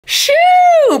Shoo!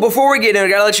 Before we get in, I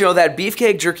gotta let you know that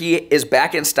beefcake jerky is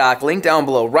back in stock. Link down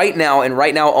below right now and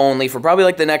right now only for probably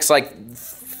like the next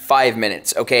 5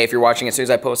 minutes, okay? If you're watching as soon as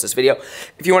I post this video.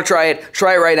 If you want to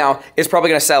try it right now. It's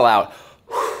probably gonna sell out.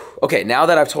 Okay, now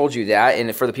that I've told you that,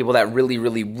 and for the people that really,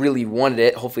 really, really wanted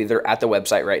it, hopefully they're at the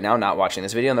website right now, not watching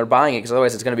this video, and they're buying it, because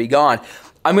otherwise it's gonna be gone.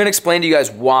 I'm gonna explain to you guys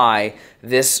why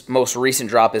this most recent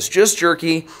drop is just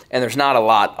jerky, and there's not a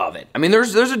lot of it. I mean,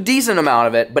 there's a decent amount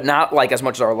of it, but not like as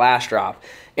much as our last drop.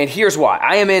 And here's why.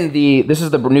 I am in this is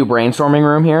the new brainstorming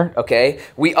room here, okay?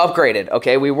 We upgraded,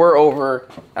 okay? We were over,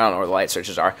 I don't know where the light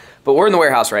switches are, but we're in the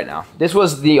warehouse right now. This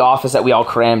was the office that we all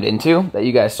crammed into, that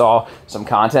you guys saw some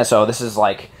content, so this is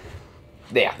like,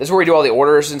 yeah, this is where we do all the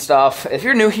orders and stuff. If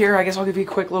you're new here, I guess I'll give you a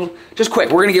quick little, just quick.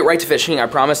 We're gonna get right to fishing, I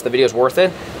promise. The video's worth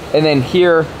it. And then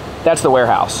here, that's the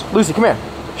warehouse. Lucy, come here.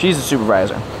 She's the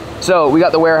supervisor. So we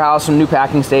got the warehouse, some new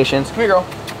packing stations. Come here, girl.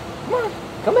 Come on,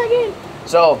 come back in.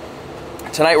 So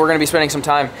tonight we're gonna be spending some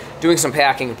time doing some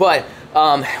packing, but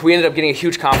we ended up getting a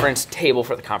huge conference table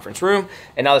for the conference room,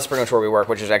 and now this is pretty much where we work,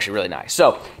 which is actually really nice.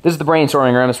 So this is the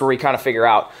brainstorming room. This is where we kind of figure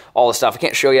out all the stuff. I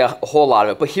can't show you a whole lot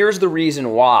of it, but here's the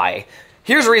reason why.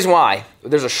 Here's the reason why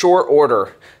there's a short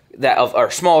order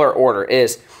or smaller order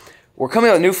is we're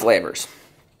coming out with new flavors.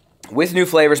 With new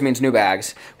flavors means new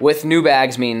bags. With new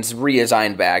bags means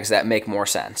redesigned bags that make more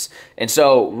sense. And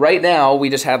so right now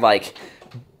we just had like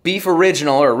beef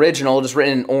original or original just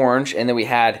written in orange, and then we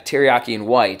had teriyaki in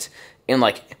white. And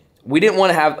like we didn't want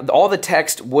to have all the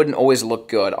text wouldn't always look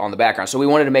good on the background. So we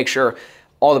wanted to make sure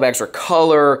all the bags are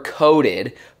color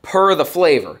coded per the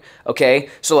flavor, okay?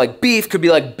 So like beef could be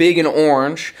like big and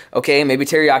orange, okay? Maybe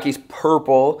teriyaki's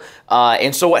purple.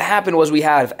 And so what happened was we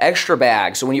have extra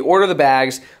bags. So when you order the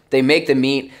bags, they make the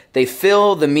meat, they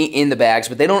fill the meat in the bags,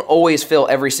 but they don't always fill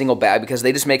every single bag because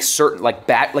they just make certain, like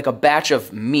a batch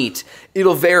of meat,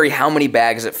 it'll vary how many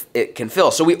bags it can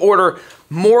fill. So we order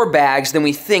more bags than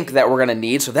we think that we're gonna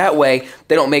need, so that way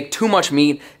they don't make too much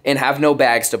meat and have no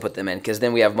bags to put them in, because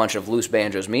then we have a bunch of loose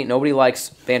Banjo's meat. Nobody likes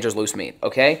Banjo's loose meat,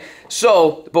 okay?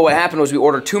 So, but what happened was we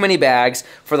ordered too many bags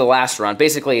for the last run.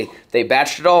 Basically, they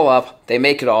batched it all up, they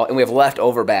make it all, and we have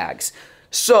leftover bags.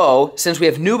 So, since we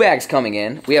have new bags coming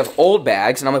in, we have old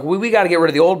bags, and I'm like, we got to get rid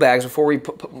of the old bags before we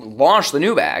launch the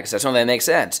new bags. That's something that makes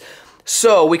sense.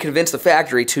 So, we convinced the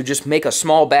factory to just make a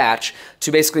small batch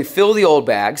to basically fill the old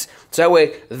bags, so that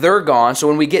way they're gone. So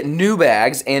when we get new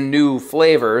bags and new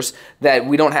flavors, that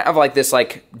we don't have like this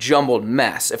like jumbled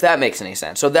mess, if that makes any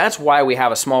sense. So that's why we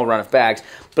have a small run of bags.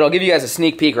 But I'll give you guys a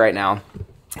sneak peek right now.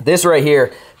 This right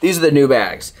here, these are the new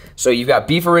bags. So you've got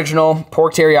beef original,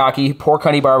 pork teriyaki, pork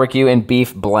honey barbecue, and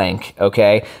beef blank,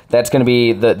 okay? That's gonna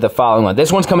be the following one.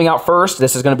 This one's coming out first.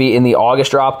 This is gonna be in the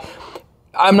August drop.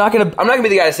 I'm not gonna be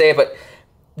the guy to say it, but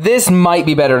this might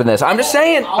be better than this. I'm just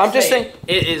saying, I'm just saying.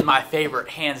 It is my favorite,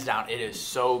 hands down. It is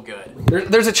so good.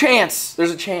 There's a chance,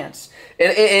 there's a chance.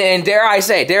 And dare I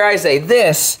say,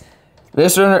 this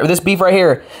beef right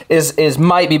here is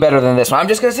might be better than this one. I'm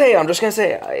just gonna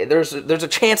say, there's a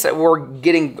chance that we're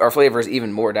getting our flavors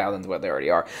even more down than what they already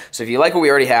are. So if you like what we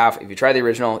already have, if you try the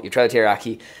original, you try the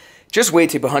teriyaki, just wait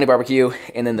to put honey barbecue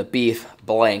and then the beef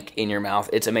blank in your mouth.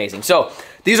 It's amazing. So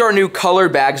these are new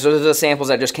colored bags. Those are the samples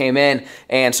that just came in.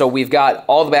 And so we've got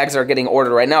all the bags that are getting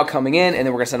ordered right now coming in, and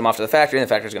then we're gonna send them off to the factory, and the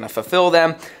factory's gonna fulfill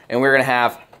them, and we're gonna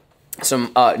have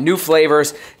some new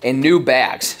flavors and new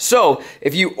bags. So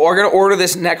if you are gonna order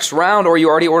this next round, or you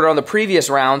already ordered on the previous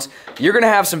rounds, you're gonna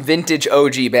have some vintage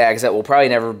OG bags that will probably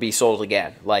never be sold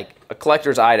again. Like a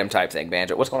collector's item type thing.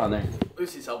 Banjo, what's going on there?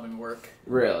 Lucy's helping me work.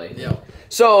 Really? Yeah.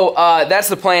 So that's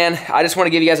the plan. I just want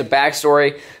to give you guys a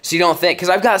backstory so you don't think, because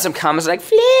I've got some comments like,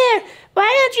 Flair, why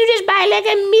don't you just buy like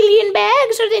 1,000,000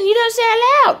 bags so then you don't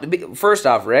sell out? First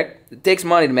off, Rick, it takes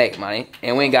money to make money,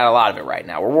 and we ain't got a lot of it right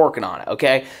now. We're working on it,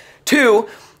 okay? 2,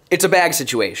 it's a bag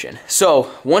situation.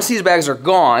 So once these bags are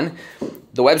gone,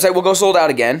 the website will go sold out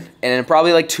again, and in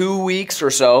probably like 2 weeks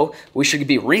or so, we should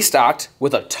be restocked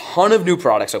with a ton of new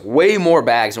products, like way more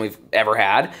bags than we've ever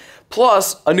had,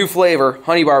 plus a new flavor,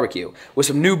 honey barbecue, with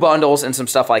some new bundles and some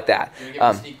stuff like that. Can you give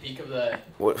a sneak peek of the...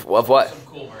 Of what? Some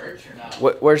cool merch or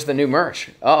not? Where's the new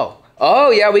merch? Oh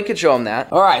yeah, we could show them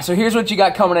that. All right, so here's what you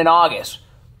got coming in August.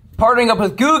 Partnering up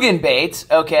with Guggen Baits,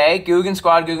 okay? Guggen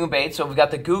Squad, Guggen Baits. So we've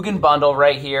got the Guggen bundle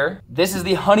right here. This is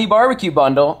the honey barbecue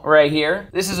bundle right here.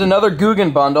 This is another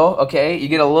Guggen bundle, okay? You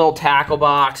get a little tackle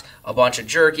box, a bunch of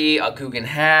jerky, a Guggen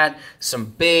hat, some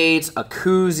baits, a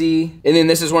koozie. And then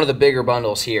this is one of the bigger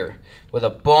bundles here with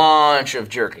a bunch of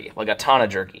jerky, like a ton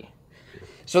of jerky.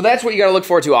 So that's what you gotta look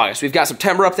forward to August. We've got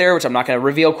September up there, which I'm not gonna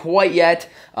reveal quite yet.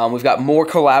 We've got more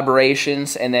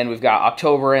collaborations, and then we've got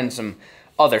October and some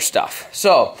other stuff.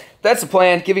 So that's the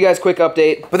plan. Give you guys a quick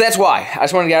update. But that's why. I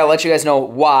just wanted to let you guys know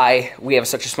why we have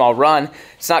such a small run.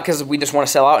 It's not because we just want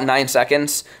to sell out in 9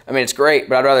 seconds. I mean, it's great,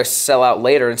 but I'd rather sell out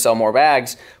later and sell more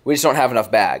bags. We just don't have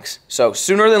enough bags. So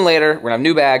sooner than later, we're gonna have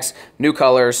new bags, new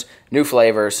colors, new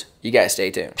flavors. You guys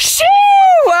stay tuned. Shoo!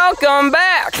 Welcome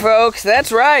back, folks.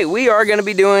 That's right. We are going to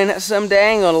be doing some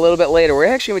dangling a little bit later. We're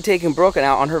actually going to be taking Brooklyn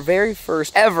out on her very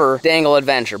first ever dangle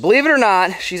adventure. Believe it or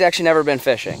not, she's actually never been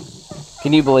fishing.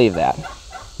 Can you believe that?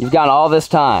 You've gone all this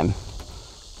time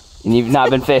and you've not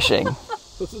been fishing.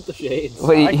 Those are the shades.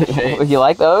 What do you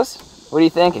like those? What are you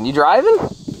thinking? You driving?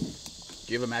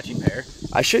 Do you have a matching pair?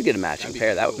 I should get a matching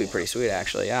pair. That would be pretty sweet,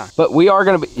 actually, yeah. But we are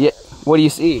going to be... Yeah, what do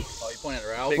you see? Pointed at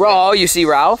Ralph. Oh, you see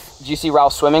Ralph? Did you see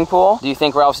Ralph's swimming pool? Do you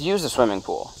think Ralph's used the swimming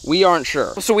pool? We aren't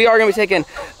sure. So we are gonna be taking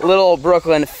little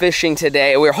Brooklyn fishing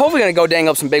today. We're hopefully gonna go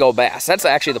dangle up some big old bass. That's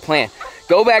actually the plan.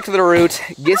 Go back to the roots,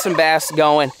 get some bass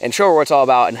going, and show her what it's all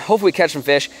about, and hopefully catch some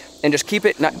fish, and just keep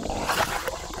it not...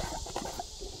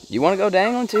 You wanna go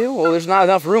dangling too? Well, there's not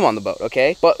enough room on the boat,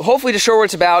 okay? But hopefully just show her what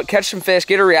it's about, catch some fish,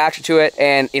 get a reaction to it,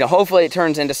 and hopefully it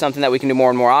turns into something that we can do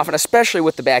more and more often, especially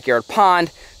with the backyard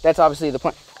pond. That's obviously the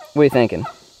plan. What are you thinking?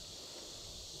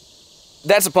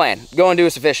 That's the plan. Go and do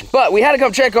some fishing. But we had to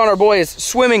come check on our boy's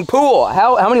swimming pool.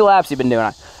 How many laps you been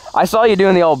doing? I saw you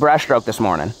doing the old breaststroke this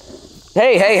morning.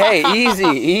 Hey, easy,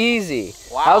 easy.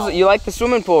 Wow. You like the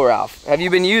swimming pool, Ralph? Have you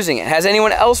been using it? Has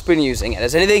anyone else been using it?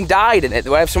 Has anything died in it?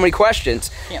 I have so many questions.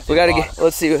 We gotta get,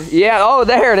 let's see. Yeah, oh,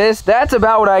 there it is. That's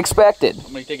about what I expected.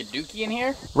 Somebody take a dookie in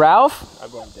here? Ralph? I'm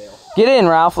going to Dale. Get in,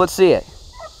 Ralph. Let's see it.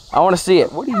 I want to see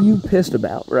it. What are you pissed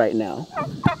about right now?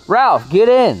 Ralph, get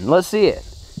in. Let's see it.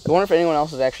 I wonder if anyone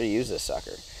else has actually used this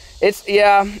sucker. It's,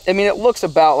 yeah, I mean, it looks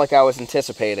about like I was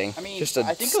anticipating. I mean, just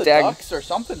I think the ducks or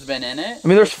something's been in it. I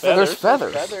mean, there's feathers.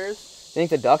 Feathers. You think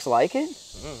the ducks like it?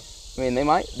 I mean, they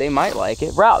might like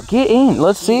it. Ralph, get in.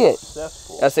 Let's see it.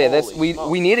 Let's say this.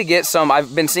 We need to get some.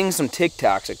 I've been seeing some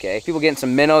TikToks. Okay, people getting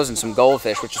some minnows and some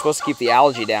goldfish, which is supposed to keep the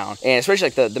algae down, and especially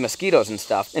like the mosquitoes and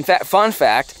stuff. In fact, fun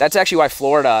fact, that's actually why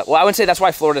Florida. Well, I wouldn't say that's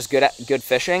why Florida's good at good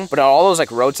fishing, but on all those like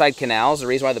roadside canals, the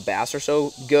reason why the bass are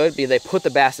so good because they put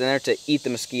the bass in there to eat the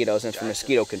mosquitoes, and it's for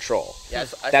mosquito control. Yeah,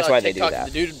 that's why they do that.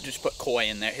 The dude just put koi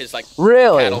in there. His like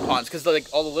really cattle ponds because like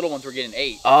all the little ones were getting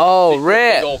ate. Oh,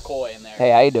 rip! Big old koi in there.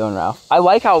 Hey, how you doing, Ralph? I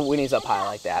like how Winnie's up high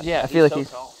like that. Yeah, I feel like he's.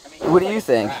 Tall. I mean, what do you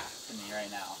think?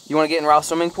 Right now. You want to get in Ralph's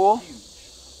swimming pool?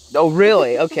 Oh,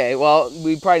 really? Okay, well,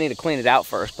 we probably need to clean it out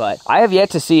first, but I have yet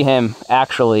to see him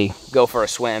actually go for a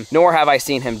swim, nor have I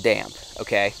seen him damp,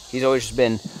 okay? He's always just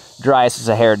been dry as a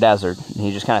Sahara desert, and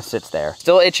he just kind of sits there.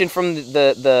 Still itching from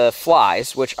the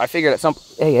flies, which I figured at some...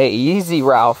 Hey, easy,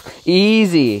 Ralph.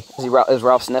 Easy. Is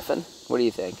Ralph sniffing? What do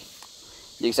you think?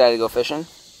 You excited to go fishing?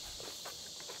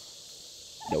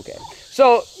 Okay.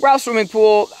 So, Ralph's swimming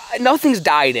pool, nothing's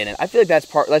died in it. I feel like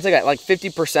that's like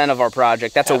 50% of our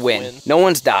project. That's half a win. No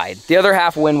one's died. The other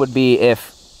half win would be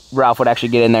if Ralph would actually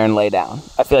get in there and lay down.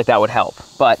 I feel like that would help.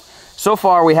 But so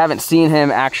far, we haven't seen him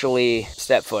actually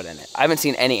step foot in it. I haven't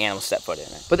seen any animals step foot in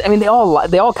it. But I mean, they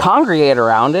all congregate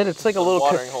around it. It's like a little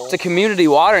watering hole. It's a community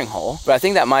watering hole. But I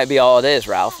think that might be all it is,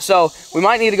 Ralph. So we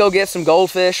might need to go get some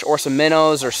goldfish or some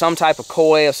minnows or some type of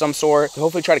koi of some sort to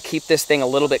hopefully try to keep this thing a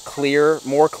little bit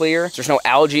more clear. So there's no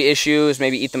algae issues.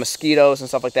 Maybe eat the mosquitoes and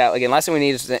stuff like that. Again, last thing we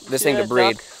need is this thing to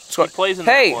breed. He plays in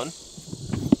that one.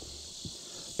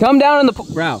 Come down in the pool.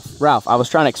 Ralph, I was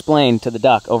trying to explain to the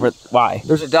duck over why.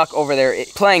 There's a duck over there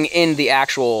playing in the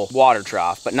actual water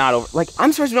trough, but not over. Like,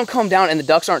 I'm surprised we don't come down and the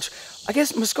ducks aren't. I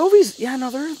guess Muscovies, yeah,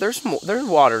 no, they're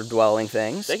water dwelling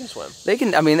things. They can swim. They can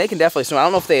definitely swim. I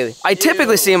don't know if they, I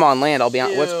typically see them on land, I'll be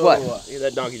honest. What? Yeah,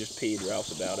 that donkey just peed.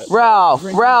 Ralph's about it. Ralph,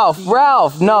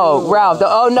 no, Ralph,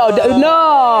 oh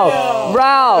no,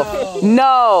 Ralph,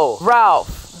 no,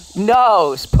 Ralph,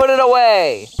 no, put it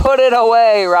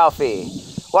away, Ralphie.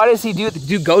 Why does he do it?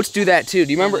 Do goats do that too?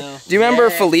 Do you remember? Do you remember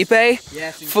Felipe?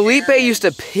 Yes. Felipe used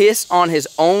to piss on his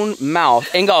own mouth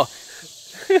and go.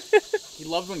 He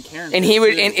loved when Karen. And he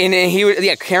would,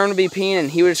 yeah, Karen would be peeing, and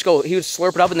he would just go. He would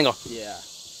slurp it up and then go. Yeah.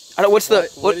 I don't.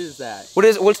 What is that?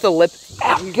 What's the lip?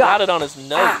 He got it on his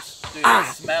nose. Dude, it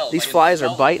smells. These flies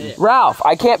are biting. Ralph,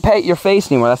 I can't pet your face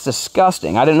anymore. That's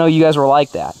disgusting. I didn't know you guys were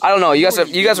like that. I don't know. You guys have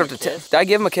to. Did I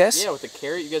give him a kiss? Yeah, with the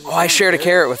carrot. You guys. Oh, I shared a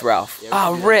carrot with Ralph. Yeah,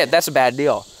 oh, Rip, that's a bad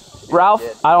deal. Ralph,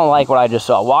 I don't like what I just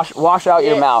saw. Wash out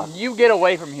your mouth. You get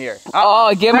away from here.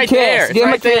 Oh, give him a kiss. Give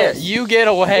him a kiss. You get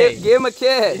away. Give him a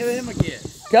kiss. Give him a kiss.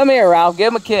 Come here, Ralph. Give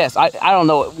him a kiss. I don't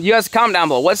know. You guys comment down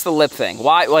below. What's the lip thing?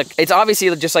 Why? Like, it's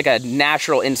obviously just like a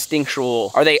natural,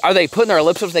 instinctual. Are they putting their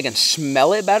lips up so they can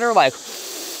smell it better? Like,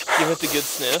 give it the good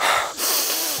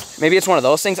sniff. Maybe it's one of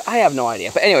those things. I have no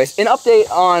idea. But anyways, an update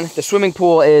on the swimming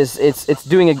pool is it's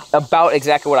doing about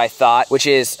exactly what I thought, which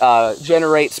is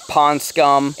generates pond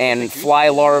scum and fly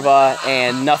larvae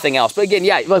and nothing else. But again,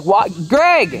 yeah, like what?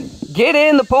 Greg, get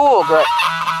in the pool, Greg.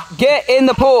 Get in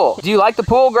the pool. Do you like the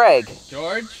pool, Greg?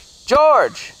 George.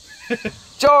 George,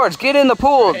 get in the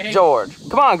pool, Greg. George.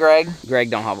 Come on, Greg. Greg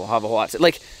don't have a whole lot.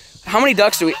 Like, how many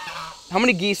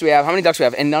geese do we have? How many ducks do we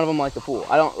have? And none of them like the pool.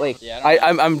 I don't like. Yeah,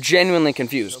 I'm genuinely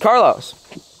confused. Carlos,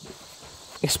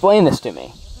 explain this to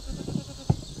me.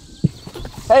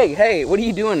 Hey, what are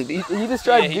you doing? You just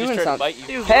tried doing something.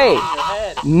 Dude, hey,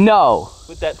 no.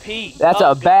 With that pee. That's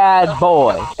a bad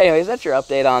boy. Anyways, that's your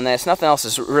update on this. Nothing else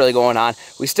is really going on.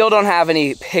 We still don't have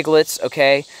any piglets,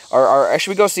 okay? Or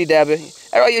should we go see Debbie?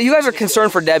 You guys are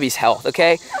concerned for Debbie's health,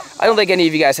 okay? I don't think any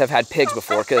of you guys have had pigs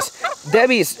before, because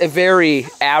Debbie's a very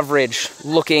average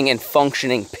looking and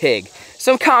functioning pig.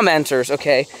 Some commenters,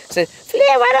 okay, said,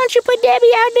 Flair, why don't you put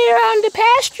Debbie out there on the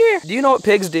pasture? Do you know what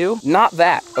pigs do? Not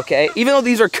that, okay? Even though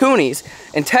these are coonies,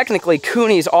 and technically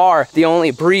coonies are the only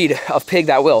breed of pig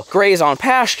that will graze on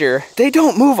pasture, they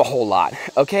don't move a whole lot,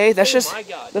 okay? That's just, my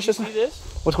God. That's just, see this?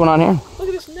 What's going on here? Look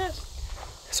at this nest.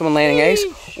 Someone laying eggs?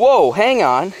 Whoa, hang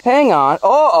on.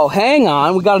 Oh, hang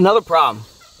on, we got another problem.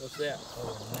 What's that?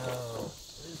 Oh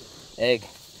no. Egg.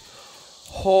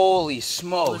 Holy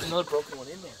smokes. Oh, there's another broken one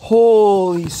in there.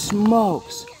 Holy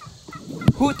smokes.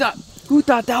 Who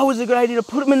thought that was a good idea to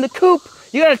put them in the coop?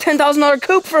 You got a $10,000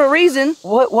 coop for a reason.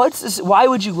 What's this? Why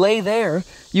would you lay there?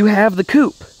 You have the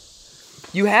coop.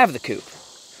 You have the coop.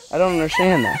 I don't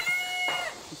understand that.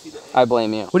 I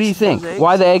blame you. What do you think?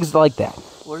 Why the eggs like that?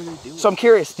 What are they doing? So I'm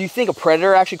curious, do you think a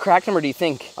predator actually cracked them, or do you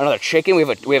think another chicken? We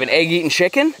have an egg-eating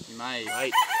chicken? Might.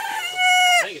 I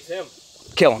think it's him.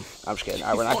 Kill him. I'm just kidding.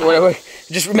 All right, we're not.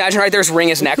 Just imagine right there's wring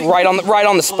his neck right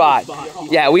on the spot.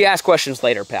 Yeah, we ask questions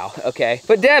later, pal. Okay.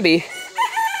 But Debbie's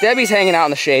hanging out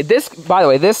in the shade. This, by the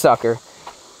way, this sucker.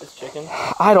 This chicken.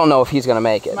 I don't know if he's gonna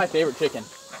make it. It's my favorite chicken.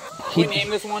 Can we name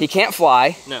this one? He can't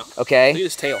fly. No. Okay. Look at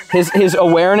his tail. His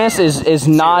awareness is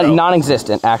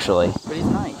non-existent actually. But he's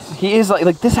nice. He is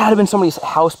like this had to have been somebody's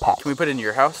house pet. Can we put it in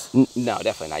your house? No,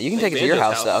 definitely not. You can take it to your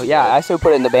house though. Yeah, I say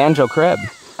put it in the banjo crib.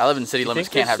 I live in city limits,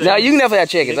 can't have chickens. No, you can definitely have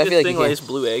chickens. I feel like this thing lays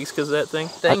blue eggs because of that thing.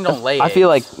 Thing don't lay eggs. I feel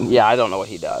like, yeah, I don't know what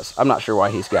he does. I'm not sure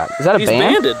why he's got. Is that a band?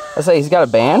 He's banded. I say he's got a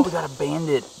band. Oh, we got a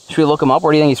bandit. Should we look him up?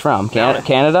 Where do you think he's from?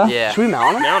 Canada? Yeah. Should we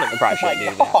mount him? Mount him. We probably shouldn't do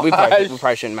that. We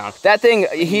probably shouldn't mount him. That thing,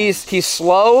 he's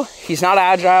slow. He's not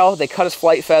agile. They cut his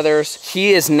flight feathers.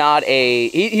 He is not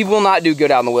he will not do good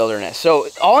out in the wilderness. So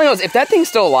all I know is if that thing's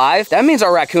still alive, that means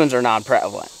our raccoons are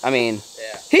non-prevalent. I mean,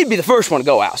 he'd be the first one to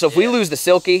go out. So if we lose the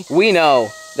Silky, we know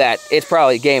that it's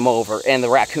probably game over and the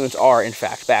raccoons are in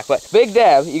fact back. But Big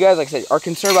Deb, you guys, like I said, are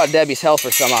concerned about Debbie's health for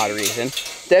some odd reason.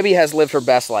 Debbie has lived her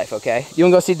best life, okay? You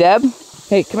wanna go see Deb?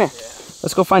 Hey, come here.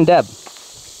 Let's go find Deb.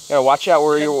 You gotta watch out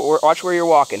watch where you're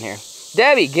walking here.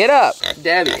 Debbie, get up.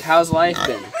 Debbie, how's life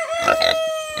been?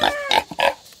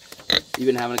 You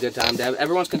been having a good time, Deb?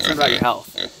 Everyone's concerned about your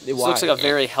health. This looks like a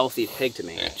very healthy pig to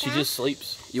me. She just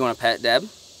sleeps. You wanna pet Deb?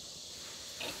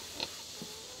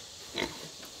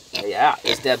 Yeah,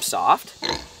 is Deb soft?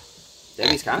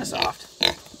 Debbie's kind of soft.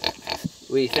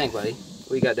 What do you think, buddy?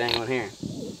 What you got dangling here?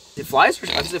 The flies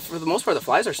are, for the most part, the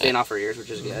flies are staying off her ears,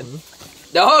 which is good.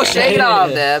 No, shake it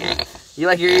off, Deb. You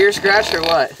like your ear scratched or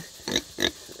what?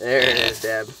 There it is,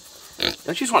 Deb.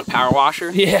 Don't you just want to power wash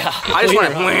her? Yeah. I just want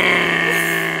to,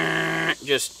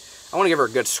 I want to give her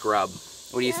a good scrub.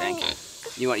 What do you think?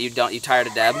 You tired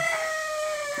of Deb?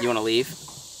 You want to leave?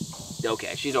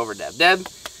 Okay, she's over Deb. Deb,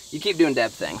 you keep doing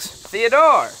Deb things.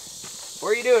 Theodore, what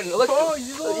are you doing? Look,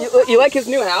 you like his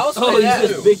new house? Oh, he's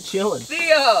just big chilling.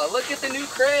 Theo, look at the new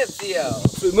crib, Theo.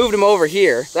 So we moved him over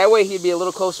here. That way he'd be a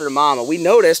little closer to Mama. We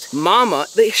noticed Mama,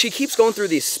 she keeps going through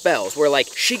these spells where like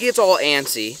she gets all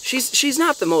antsy. She's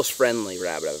not the most friendly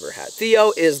rabbit I've ever had.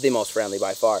 Theo is the most friendly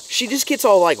by far. She just gets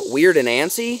all like weird and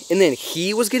antsy, and then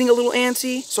he was getting a little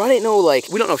antsy. So I didn't know, like,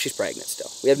 we don't know if she's pregnant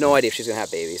still. We have no idea if she's gonna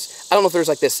have babies. I don't know if there's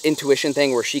like this intuition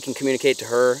thing where she can communicate to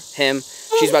him.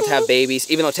 She's about to have babies,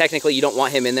 even though technically you don't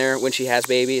want him in there when she has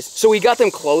babies. So we got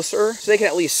them closer so they can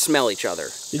at least smell each other.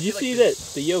 Did you see that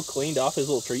Theo cleaned off his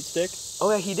little treat stick? Oh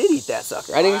yeah, he did eat that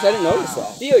sucker. I didn't notice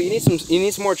that. Theo, you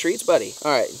need some more treats, buddy.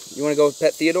 All right, you want to go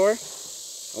pet Theodore?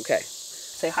 Okay.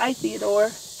 Say hi, Theodore.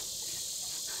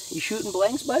 You shooting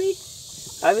blanks, buddy?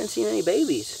 I haven't seen any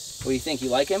babies. What do you think? You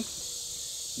like him?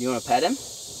 You want to pet him?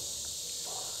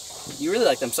 You really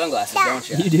like them sunglasses, don't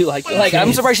you? You do like them. Like,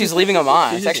 I'm surprised she's leaving them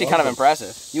on. It's actually kind of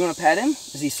impressive. You want to pet him?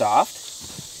 Is he soft?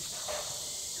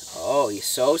 Oh, he's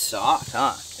so soft,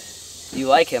 huh? You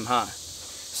like him, huh?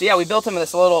 So yeah, we built him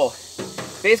this little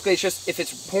basically it's just if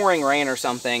it's pouring rain or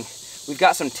something, we've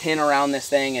got some tin around this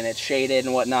thing and it's shaded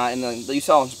and whatnot. And then you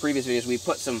saw in some previous videos, we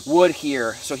put some wood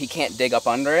here so he can't dig up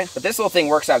under it. But this little thing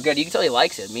works out good. You can tell he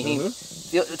likes it. I mean,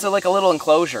 it's like a little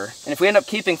enclosure. And if we end up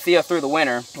keeping Theo through the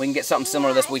winter, we can get something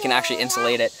similar to this. We can actually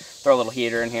insulate it, throw a little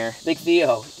heater in here. Big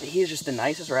Theo, he is just the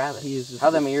nicest rabbit. He is just How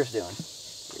them ears doing?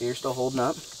 Your ears still holding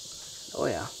up? Oh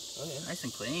yeah. Oh yeah, nice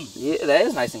and clean. Yeah, that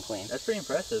is nice and clean. That's pretty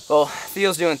impressive. Well,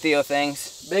 Theo's doing Theo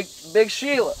things. Big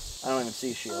Sheila. I don't even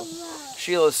see Sheila.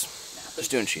 Sheila's just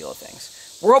doing Sheila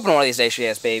things. We're hoping one of these days she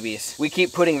has babies. We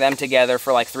keep putting them together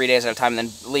for like 3 days at a time and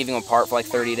then leaving them apart for like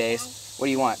 30 days. What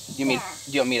do you want? Do you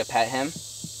want me to pet him?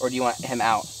 Or do you want him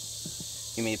out?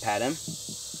 You want me to pet him?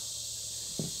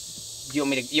 Do you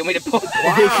want me to pull?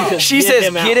 Wow. She says,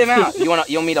 get him out. You want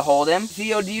me to hold him?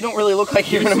 Theo, you don't really look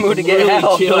like you're in a mood to get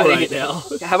help. Chill right now.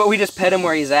 How about we just pet him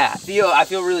where he's at? Theo, I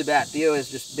feel really bad. Theo is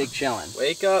just big chilling.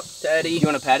 Wake up, Teddy. You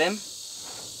want to pet him?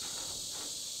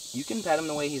 You can pet him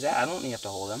the way he's at. I don't have to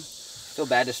hold him. I feel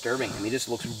bad disturbing him. He just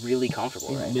looks really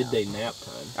comfortable right now. Midday nap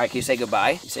time. All right, can you say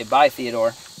goodbye? You say bye,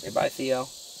 Theodore. Say bye, Theo.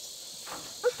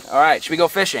 All right, should we go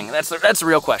fishing? That's the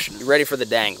real question. You ready for the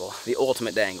dangle, the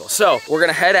ultimate dangle? So we're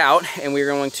gonna head out and we're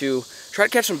going to try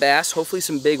to catch some bass, hopefully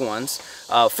some big ones.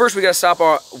 First, we gotta stop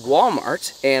at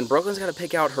Walmart, and Brooklyn's gotta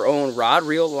pick out her own rod,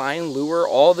 reel, line, lure,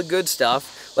 all the good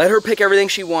stuff. Let her pick everything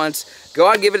she wants. Go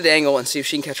out and give it a dangle and see if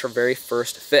she can catch her very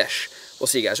first fish. We'll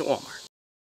see you guys at Walmart.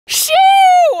 Shoo!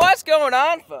 What's going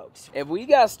on, folks? If we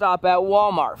gotta stop at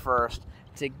Walmart first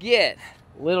to get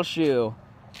Little Shoe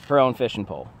her own fishing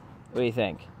pole. What do you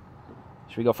think?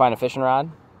 Should we go find a fishing rod?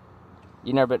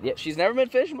 She's never been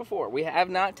fishing before. We have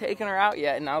not taken her out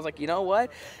yet, and I was like, you know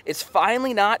what? It's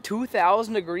finally not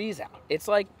 2,000 degrees out. It's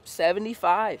like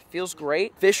 75. Feels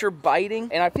great. Fish are biting,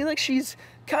 and I feel like she's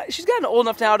gotten old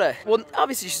enough now to, well,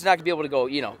 obviously she's not gonna be able to go,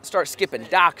 you know, start skipping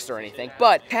docks or anything,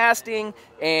 but casting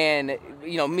and,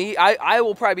 you know, I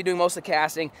will probably be doing most of the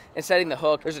casting and setting the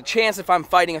hook. There's a chance if I'm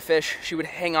fighting a fish, she would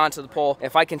hang on to the pole.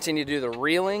 If I continue to do the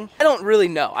reeling, I don't really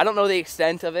know. I don't know the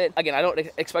extent of it. Again, I don't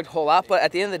expect a whole lot, but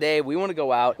at the end of the day, we want to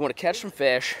go out, we want to catch some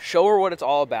fish, show her what it's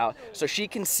all about, so she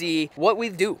can see what we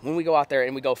do when we go out there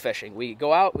and we go fishing. We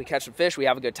go out, we catch some fish, we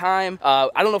have a good time. I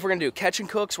don't know if we're gonna do catch and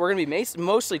cooks. We're gonna be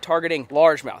mostly targeting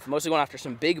largemouth, mostly going after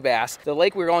some big bass. The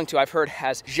lake we're going to, I've heard,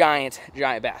 has giant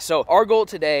bass. So our goal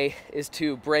today is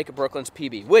to break Brooklyn's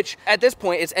PB, which at this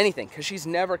point it's anything, because she's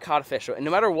never caught a fish. And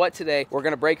no matter what today, we're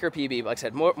gonna break her PB. But like I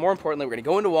said, more importantly, we're gonna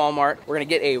go into Walmart, we're gonna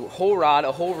get a whole rod,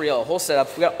 a whole reel, a whole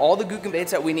setup. We got all the gook and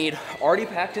baits that we need already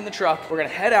packed in the truck. We're gonna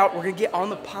head out, we're gonna get on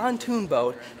the pontoon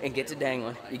boat and get to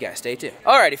dangling. You guys stay tuned.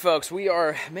 Alrighty folks, we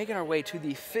are making our way to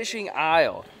the fishing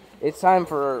aisle. It's time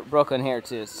for Brooklyn here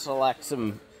to select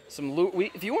some lure.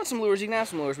 If you want some lures, you can have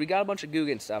some lures. We got a bunch of goog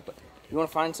and stuff, but you want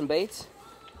to find some baits?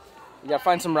 You got to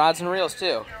find some rods and reels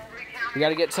too. You got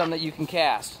to get some that you can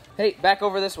cast. Hey, back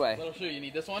over this way. Little Shoe, you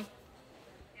need this one?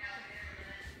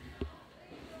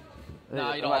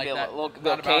 No, you don't like that.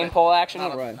 Little cane pole action.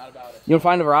 Not about it. You want to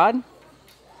find a rod?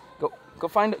 Go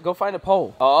find a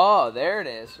pole. Oh, there it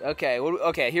is. Okay,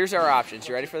 okay. Here's our options.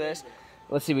 You ready for this?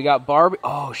 Let's see. We got Barbie.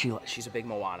 Oh, she's a big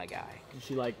Moana guy. Is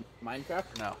she like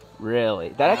Minecraft? No. Really?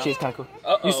 That actually is kind of cool.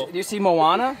 Uh-oh. Do you see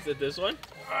Moana? Is it this one?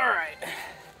 All right.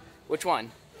 Which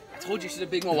one? I told you she's a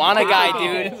big Moana guy,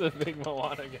 dude. He's a big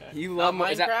Moana guy. You love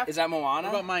Minecraft? Is that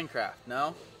Moana? What about Minecraft?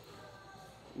 No?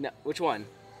 No. Which one?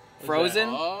 Frozen?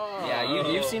 Oh.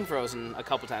 Yeah, you've seen Frozen a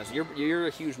couple times. You're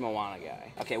a huge Moana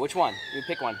guy. Okay, which one? You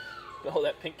pick one. Oh,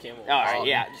 that pink camel. All right,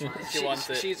 yeah. She wants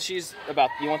it. She's about.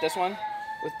 You want this one?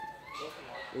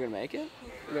 You're gonna make it?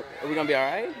 Are we gonna be all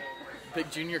right?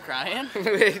 Big Junior crying?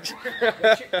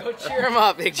 Go cheer him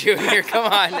up, Big Junior. Come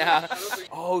on now.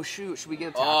 Oh shoot, should we get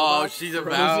a tackle box? Oh, she's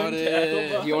about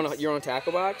it. You want your own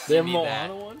tackle box? They have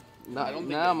Moana one?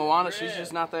 No, Moana. She's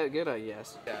just not that good, I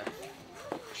guess. Yeah.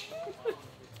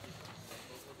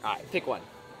 All right, pick one.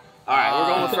 All right, we're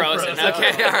going with Frozen.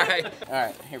 Okay, all right. All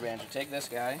right, here, Banjo, take this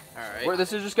guy. All right.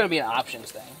 This is just going to be an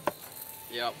options thing.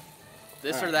 Yep.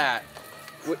 This or that.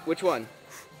 Which one?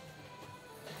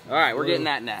 All right, we're getting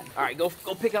that net. All right, go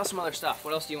pick out some other stuff.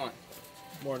 What else do you want?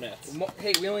 More nets.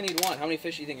 Hey, we only need one. How many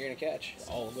fish do you think you're going to catch?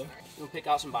 All of them. You want to pick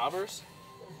out some bobbers?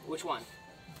 Which one?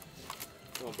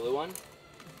 You want a blue one?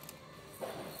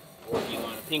 Or do you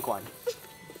want a pink one?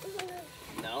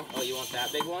 No? Oh, you want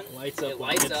that big one? Lights up. It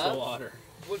lights up. The water.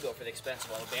 Would go for the expensive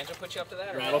one. Would Banjo put you up to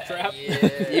that? Or Rattle trap?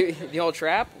 Yeah. The old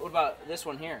trap? What about this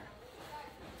one here?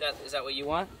 Is that what you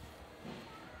want?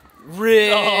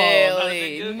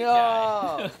 Really? Oh,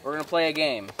 no. We're going to play a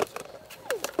game. So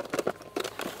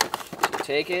you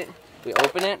take it. We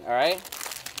open it. All right.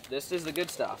 This is the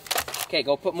good stuff. Okay,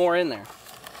 go put more in there.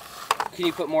 Can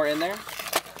you put more in there?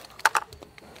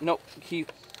 No. Can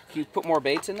you put more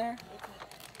baits in there?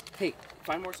 Hey,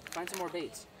 find some more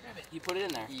baits. You put it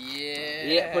in there. Yeah.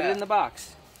 Yeah, put it in the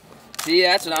box. See,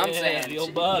 that's what I'm saying. The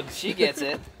old bugs. She gets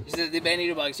it. She said the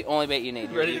Bandito bug's the only bait you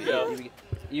need. Ready to go.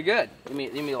 You good? You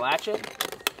need me to latch it?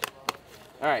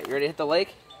 All right, you ready to hit the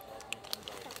lake?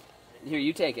 Here,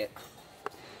 you take it.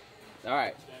 All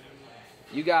right.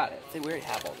 You got it. I think we already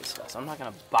have all this stuff, so I'm not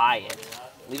gonna buy it.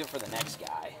 Leave it for the next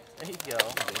guy. There you go.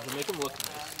 To make them look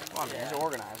nice. Come on, man, he's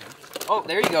organizing. Oh,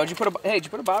 there you go. Did you put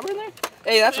a bobber in there?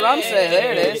 Hey, that's what I'm saying.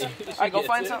 There it is. All right, go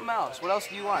find something else. What else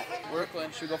do you want?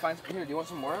 Brooklyn, should we go find some? Here, do you want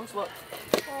some worms? Look.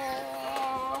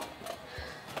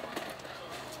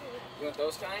 You want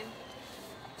those kind?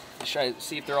 Should I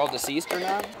see if they're all deceased or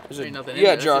not? Ain't nothing in You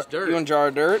there, got it's jar. just dirt. You want a jar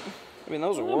of dirt? I mean,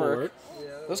 those will work. work. Yeah,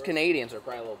 Those Canadians are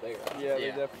probably a little bigger. yeah, they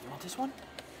Yeah. definitely. You want this one?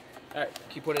 All right,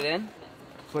 can you put it in?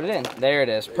 Put it in. There it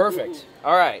is. Perfect.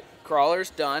 All right, crawler's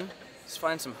done. Let's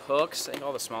find some hooks. I think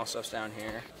all the small stuff's down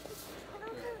here.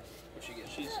 What she get?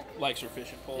 She likes her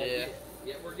fishing pole. Yeah.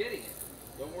 Yeah, we're getting it.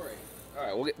 Don't worry.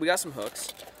 All right, we got some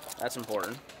hooks. That's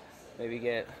important. Maybe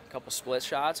get a couple split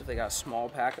shots if they got a small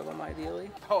pack of them, ideally.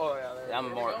 Oh yeah, there.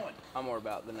 I'm more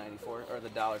about the 94 or the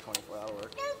 $1.24. That'll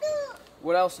work.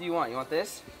 What else do you want? You want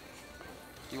this?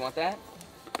 Do you want that?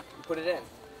 You put it in.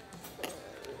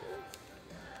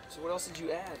 So what else did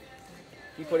you add?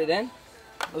 You put it in?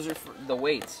 Those are for the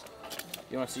weights.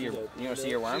 You want to see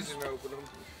your worms? She's gonna open them.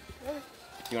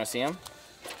 You want to see them?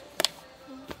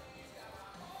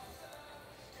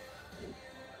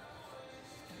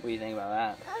 What do you think about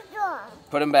that?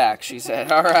 Put them back, she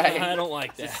said. All right. I don't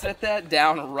like that. Set that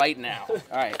down right now. All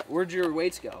right. Where'd your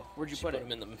weights go? Where'd you Put put it?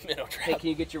 them in the minnow trap. Hey, can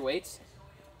you get your weights?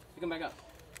 Pick them back up.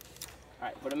 All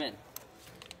right, put them in.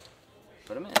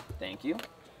 Put them in. Thank you.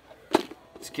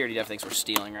 Security definitely thinks we're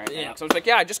stealing right now. Yeah. So it's like,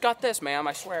 yeah, I just got this, ma'am.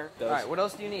 I swear. Does. All right, what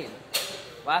else do you need?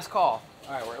 Last call.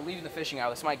 All right, we're leaving the fishing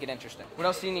out. This might get interesting. What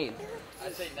else do you need?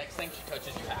 I'd say next thing she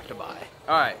touches, you have to buy.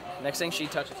 All right, next thing she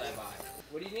touches, I buy.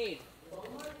 What do you need?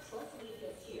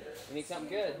 You need something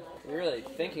good. You're really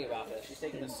thinking about this. She's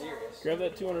taking this serious. Grab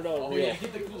that $200 Oh reel. yeah,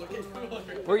 get the cooler, get the cooler.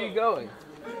 Where are you going?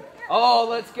 Oh,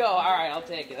 let's go. All right, I'll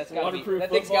take it. That's gotta be. Waterproof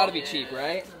That thing's football? got to be cheap,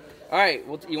 right? All right.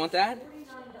 Well, you want that?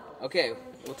 Okay,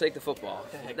 we'll take the football.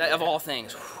 That, of all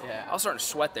things. Yeah. I was starting to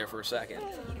sweat there for a second.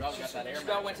 Got that air Just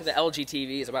about went to the LG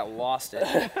TVs, about lost it.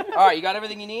 All right, you got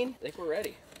everything you need? I think we're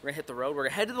ready. We're gonna hit the road. We're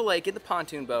gonna head to the lake, get the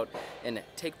pontoon boat, and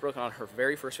take Brooke on her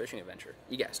very first fishing adventure.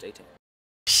 You guys stay tuned.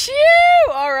 Shoo!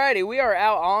 Alrighty, we are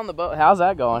out on the boat. How's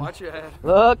that going? Watch your head.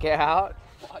 Look out.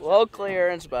 Low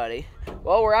clearance, buddy.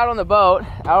 Well, we're out on the boat,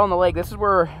 out on the lake. This is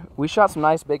where we shot some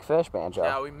nice big fish, Banjo.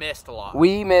 Yeah, we missed a lot.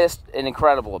 We missed an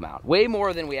incredible amount. Way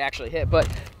more than we actually hit. But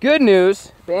good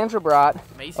news, Banjo brought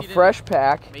Macy a fresh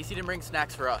pack. Macy didn't bring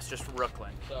snacks for us, just for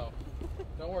Brooklyn. So,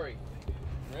 don't worry.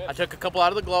 I took a couple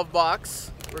out of the glove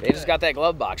box. They just got that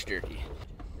glove box jerky.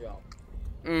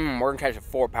 We're gonna catch a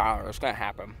 4-pounder. It's gonna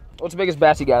happen. What's the biggest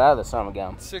bass you got out of this son of a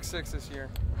gun? 6'6" this year.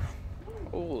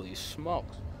 Holy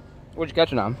smokes. What'd you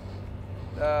catch it on?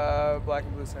 Black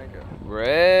and blue Senko.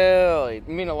 Really?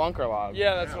 You mean a lunker log?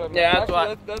 Yeah, that's what. Yeah, that's Actually,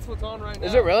 what- that's what's on right now.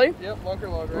 Is it really? Yep, lunker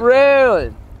log. Right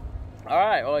Really?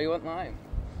 Alright, well, you want mine?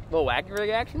 Little wacky rig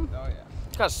action? now. Oh yeah.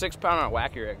 It's got a 6-pounder on a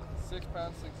wacky rig. 6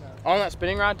 pounds, 6 ounces. On that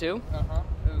spinning rod, too? Uh-huh.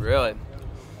 Really?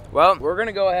 Well, we're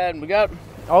gonna go ahead and we got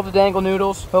all the dangle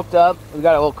noodles hooked up. We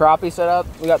got a little crappie set up.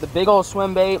 We got the big old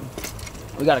swim bait.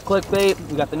 We got a click bait.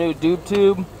 We got the new doob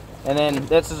tube. And then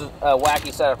this is a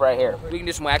wacky setup right here. We can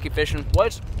do some wacky fishing.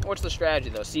 What's the strategy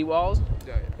though? Seawalls?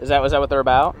 Yeah, Is that what they're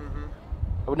about?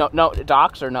 Mm-hmm. No,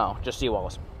 docks or no? Just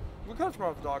seawalls. We catch them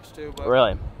off the docks too, but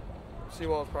Really?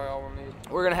 seawall's probably all we'll need.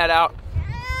 We're gonna head out.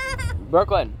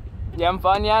 Brooklyn, you having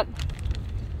fun yet?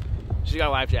 She's got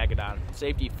a life jacket on.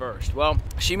 Safety first. Well,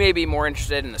 she may be more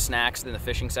interested in the snacks than the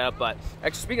fishing setup, but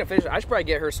actually speaking of fishing, I should probably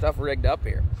get her stuff rigged up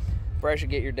here. Probably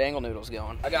should get your dangle noodles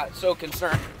going. I got so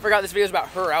concerned. Forgot this video's about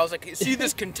her. I was like, see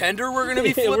this contender we're gonna be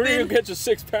Yeah, we're flipping? gonna catch a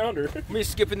 6-pounder. Me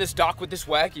skipping this dock with this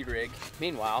wacky rig.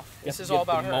 Meanwhile, this is all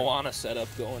about the her. Moana setup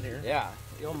going here. Yeah,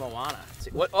 the old Moana.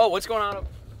 What's going on?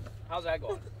 How's that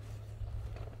going?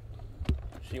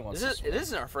 She wants This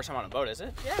isn't our first time on a boat, is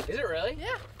it? Yeah. Is it really?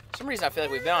 Yeah. For some reason I feel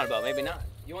like we've been on a boat. Maybe not.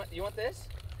 You want this?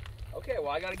 Okay. Well,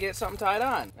 I gotta get something tied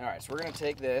on. All right. So we're gonna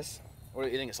take this. What do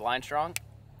you think? It's line strong?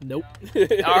 Nope.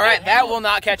 All right. That will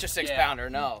not catch a 6-pounder.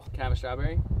 No. Can I have a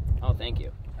strawberry? Oh, thank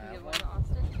you.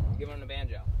 Give one to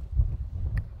Banjo.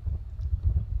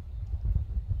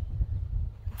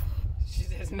 She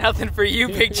says nothing for you,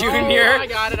 Big Junior. I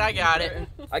got it.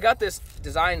 I got this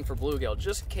designed for bluegill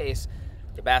just in case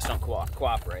the bass don't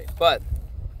cooperate. But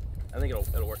I think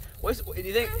it'll work. Do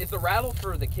you think, is the rattle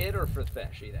for the kid or for the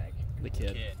fish, you think? The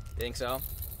kid. You think so?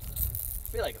 I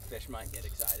feel like a fish might get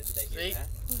excited. Did they hear that?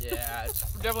 Yeah, it's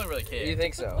definitely really kid. You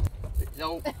think so?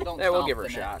 No, don't. Yeah, we'll stomp give her a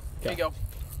the shot. net. Here you go.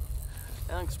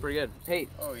 That looks pretty good. Hey,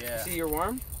 Oh yeah. see your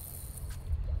worm?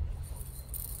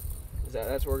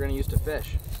 That's what we're gonna use to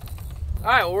fish. All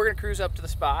right, well, we're gonna cruise up to the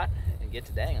spot and get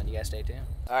to dangling. You guys stay tuned.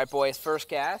 All right, boys, first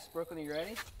cast. Brooklyn, you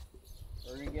ready?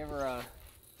 We're gonna give her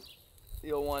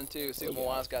the old 1-2, see what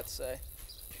Moana's got to say.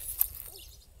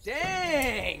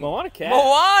 Dang! Moana cat.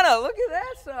 Moana, look at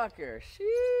that sucker.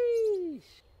 Sheesh.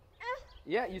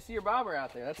 Yeah, you see your bobber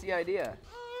out there. That's the idea.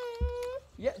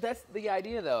 Yeah, that's the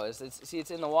idea though, is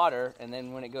it's in the water, and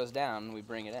then when it goes down, we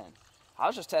bring it in. I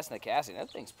was just testing the casting. That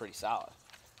thing's pretty solid.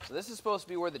 So this is supposed to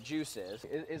be where the juice is.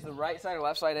 Is the right side or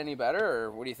left side any better,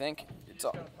 or what do you think? It's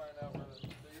all...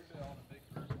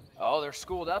 Oh, they're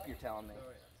schooled up, you're telling me.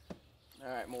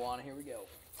 All right, Moana, here we go.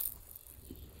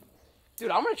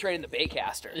 Dude, I'm gonna trade in the bait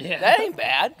caster. Yeah. That ain't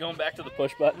bad. Going back to the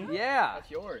push button. Yeah.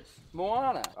 That's yours.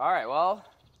 Moana. All right, well,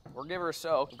 we'll give her a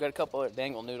soak. We've got a couple of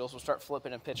dangle noodles. We'll start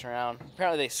flipping and pitching around.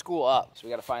 Apparently they school up, so we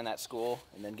gotta find that school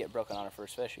and then get Brooklyn on her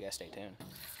first fish. You guys stay tuned.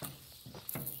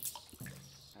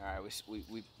 All right,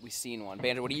 we seen one.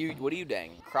 Banjo, what are you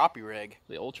dang? Crappie rig.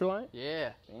 The ultralight?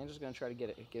 Yeah. Banjo's gonna try to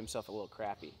get himself a little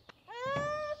crappie.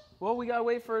 Well, we gotta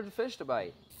wait for the fish to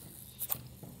bite.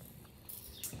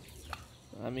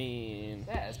 I mean...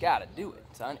 Yeah, it's gotta do it,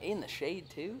 son. In the shade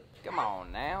too. Come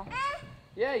on now.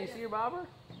 Yeah, you see your bobber?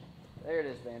 There it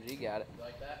is, Banjo. You got it. You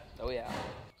like that? Oh yeah.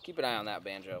 Keep an eye on that,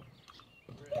 Banjo.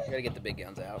 You gotta get the big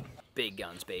guns out. Big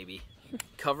guns, baby.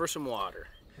 Cover some water.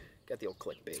 Got the old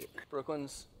clickbait.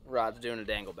 Brooklyn's rod's doing a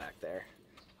dangle back there.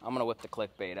 I'm gonna whip the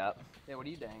clickbait up. Yeah, what are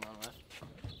you dangling with?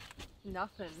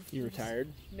 Nothing. You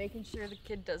retired? Making sure the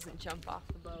kid doesn't jump off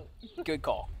the boat. Good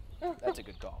call. That's a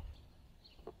good call.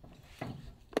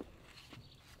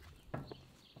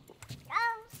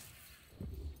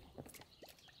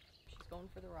 She's going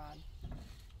for the rod.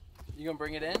 You gonna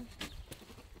bring it in?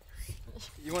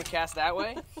 You wanna cast that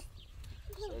way?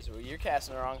 So you're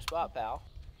casting the wrong spot, pal.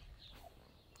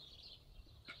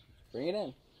 Bring it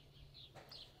in.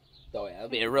 Oh yeah, that'll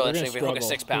be real We're gonna interesting if we hook a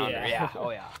struggle. 6-pounder. Yeah. Yeah. Oh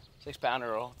yeah.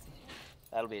 6-pounder will.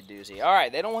 That'll be a doozy. All right,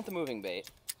 they don't want the moving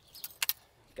bait.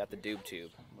 Got the doob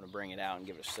tube. I'm gonna bring it out and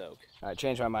give it a soak. All right,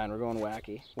 change my mind. We're going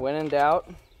wacky. When in doubt,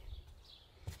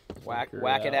 whack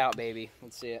it out, baby.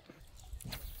 Let's see it.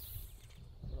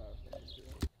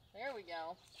 There we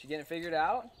go. She getting it figured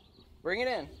out? Bring it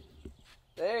in.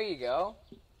 There you go.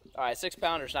 All right,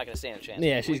 6-pounder's not gonna stand a chance.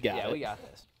 Yeah, she's got it. Yeah, we got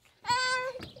this.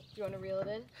 Do you want to reel it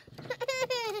in?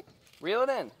 Reel it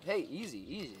in. Hey, easy,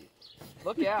 easy.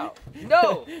 Look out.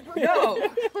 No, no.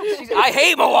 I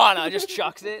hate Moana. Just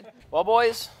chucks it. Well,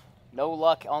 boys, no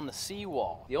luck on the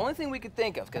seawall. The only thing we could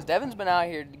think of, because Devin's been out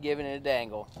here giving it a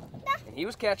dangle, and he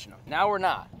was catching them. Now we're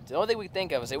not. The only thing we could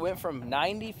think of is it went from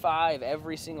 95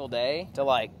 every single day to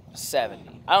like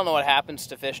 70. I don't know what happens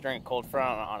to fish during a cold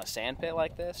front on a sand pit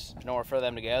like this. There's nowhere for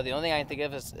them to go. The only thing I can think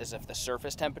of is if the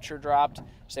surface temperature dropped,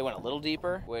 so they went a little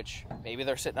deeper, which maybe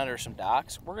they're sitting under some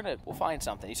docks. We'll find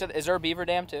something. You said, is there a beaver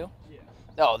dam too? Yeah.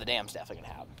 Oh, the dam's definitely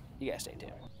gonna have them. You guys stay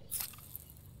tuned.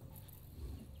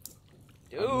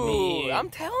 Dude, I'm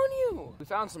telling you. We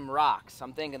found some rocks.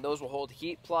 I'm thinking those will hold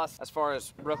heat. Plus, as far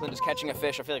as Brooklyn just catching a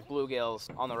fish, I feel like bluegills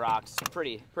on the rocks is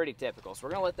pretty typical. So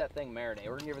we're gonna let that thing marinate.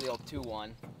 We're gonna give her the old 2-1.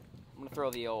 I'm gonna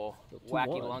throw the old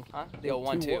wacky lunk, huh? The old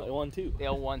 1-2. 1-2. The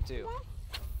old 1-2. There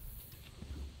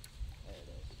it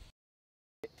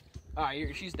is. All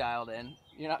right, she's dialed in.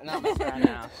 You're not messing around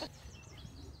now.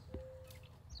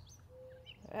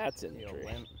 That's in the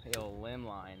The old limb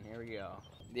line. Here we go.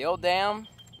 The old dam.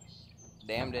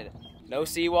 Dam did it. No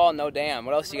seawall, no dam.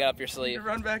 What else you got up your sleeve? You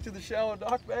run back to the shallow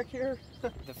dock back here?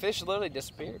 The fish literally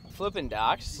disappeared. Flipping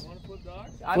docks. You want to flip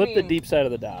docks? Flip the deep side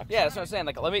of the dock. Yeah, that's what I'm saying.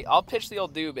 Like, I'll pitch the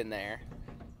old doob in there.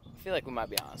 I feel like we might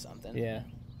be on something. Yeah.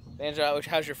 Banjo,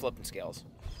 how's your flipping skills?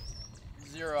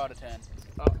 0 out of 10.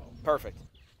 Uh-oh. Perfect.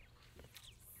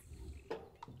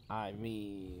 I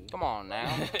mean... Come on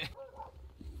now.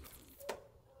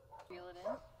 Reel it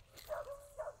in.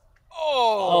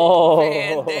 Oh,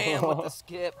 man, damn with the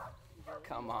skip.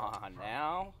 Come on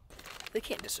now. They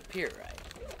can't disappear, right?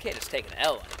 You can't just take an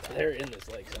L like that. They're in this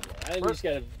lake somewhere. I think we just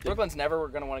gotta... Brooklyn's never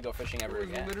going to want to go fishing ever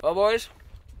again. Well, boys,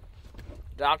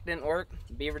 dock didn't work.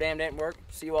 Beaver dam didn't work.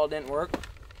 Seawall didn't work.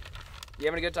 You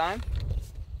having a good time?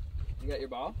 You got your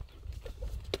ball?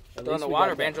 Throw in the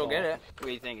water, Banjo will get it. What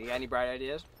do you think? You got any bright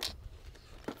ideas?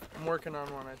 I'm working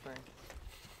on one, I think.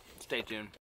 Stay tuned.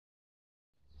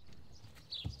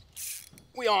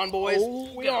 We on, boys.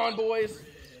 Oh, we on, boys.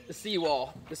 The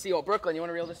seawall. The seawall. Brooklyn, you want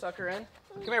to reel this sucker in?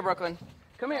 Come here, Brooklyn.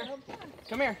 Come here.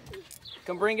 Come here.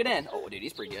 Come bring it in. Oh, dude,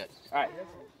 he's pretty good. All right. Can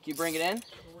you bring it in?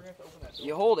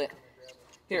 You hold it.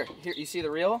 Here, you see the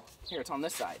reel? Here, it's on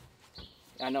this side.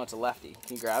 I know it's a lefty.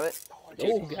 Can you grab it?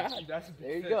 Oh, God.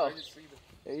 There you go.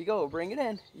 There you go. Bring it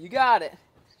in. You got it.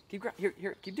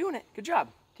 Here, keep doing it. Good job.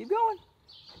 Keep going.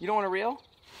 You don't want to reel?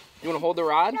 You want to hold the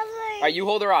rod? All right, you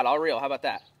hold the rod. I'll reel. How about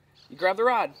that? You grab the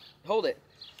rod. Hold it.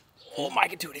 Oh my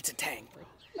God, dude, it's a tang, bro.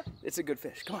 It's a good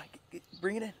fish. Come on,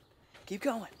 bring it in. Keep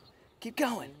going. Keep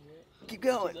going. Keep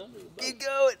going. Keep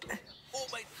going. Oh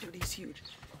my, dude, he's huge.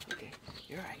 Okay,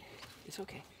 you're all right. It's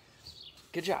okay.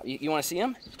 Good job. You want to see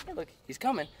him? Yeah, look, he's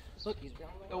coming. Look, he's down.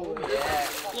 Oh, yeah.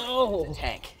 No. It's a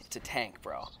tank. It's a tank,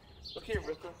 bro. Look here,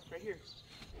 Brooklyn. Right here.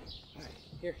 All right,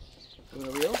 here. You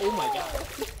want to reel? Oh, my God.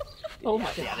 Oh,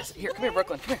 my God. Here, come here,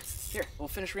 Brooklyn. Come here. Here, we'll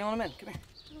finish reeling him in. Come here.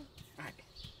 All right.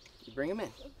 You bring him in.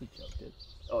 He choked it.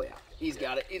 Oh, yeah. He's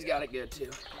got it. He's got it good,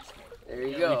 too. There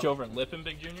you go. Reach over and lip him,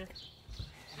 Big Junior.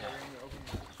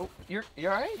 Oh, you're all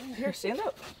right? Here, stand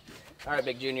up. All right,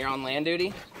 Big Junior, on land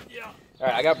duty? Yeah. All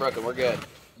right, I got Brooklyn. We're good.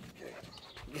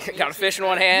 Got a fish in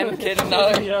one hand, kid in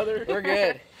another. The other. We're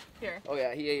good. Here. Oh,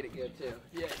 yeah, he ate it good, too.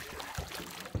 Yeah.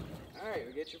 All right,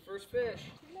 we get your first fish.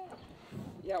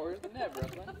 Yeah, where's the net,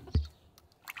 Brooklyn?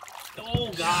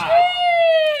 Oh, God.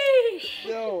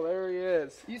 Yo, there he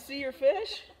is. You see your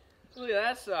fish? Look at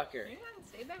that sucker.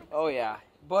 Stay back. Oh yeah,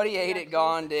 buddy ate it,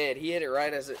 gone did. He hit it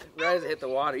right as it hit the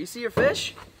water. You see your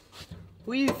fish?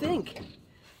 Who do you think?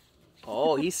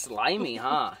 Oh, he's slimy,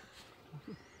 huh?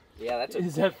 Yeah, that's.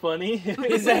 Is that funny?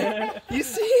 Is that? You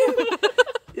see him?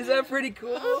 Is that pretty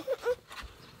cool?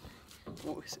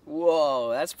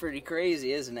 Whoa, that's pretty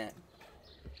crazy, isn't it?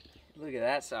 Look at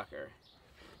that sucker.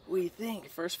 What do you think?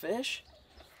 First fish?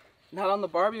 Not on the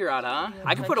Barbie rod, huh?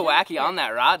 I could put a wacky on that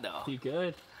rod though. You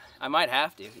good? I might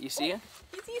have to. You see it?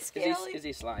 Is he scaly? Is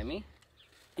he slimy?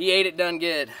 He ate it done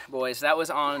good, boys. That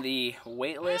was on the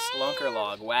weightless lunker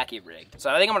log wacky rig. So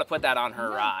I think I'm gonna put that on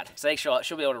her rod. So I think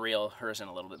she'll be able to reel hers in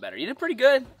a little bit better. You did pretty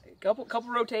good. Couple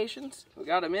rotations. We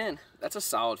got him in. That's a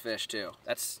solid fish too.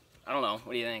 That's, I don't know.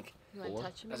 What do you think? You want to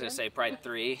touch him? I was gonna say probably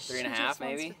three and a half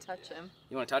maybe. Wants to touch him.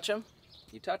 You want to touch him?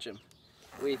 You touch him.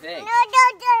 What do you think?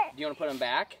 Do you want to put him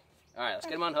back? All right, let's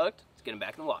get him unhooked. Let's get him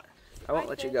back in the water. I won't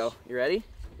let you go. You ready?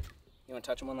 You want to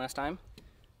touch him one last time?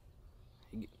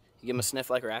 You give him a sniff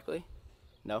like Rackley?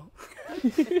 No? All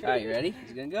right, you ready?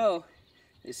 He's gonna go.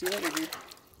 You see you later, dude.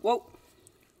 Whoa.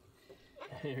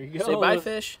 There you go. Say bye,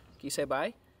 fish. Can you say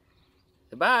bye?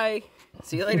 Say bye.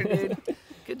 See you later, dude.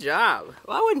 Good job.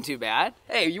 Well, that wasn't too bad.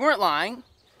 Hey, you weren't lying.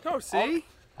 Oh, see?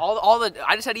 All the.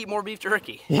 I just had to eat more beef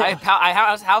jerky. Yeah. I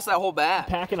housed that whole bag.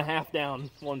 Pack and a half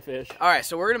down, one fish. All right,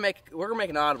 so we're gonna make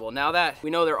an audible now that we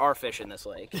know there are fish in this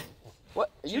lake. What?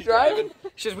 Are you driving?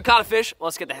 She says, we caught a fish.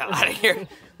 Let's get the hell out of here.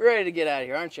 We're ready to get out of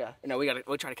here, aren't you? No,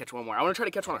 we'll try to catch one more. I want to try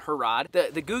to catch one on her rod.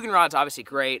 The Guggen rod's obviously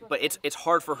great, but it's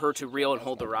hard for her to reel and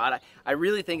hold the rod. I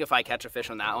really think if I catch a fish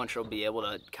on that one, she'll be able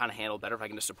to kind of handle it better if I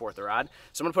can just support the rod.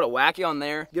 So I'm gonna put a wacky on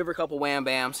there, give her a couple wham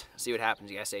bams, see what happens.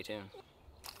 You guys stay tuned.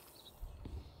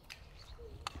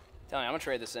 Tell me, I'm gonna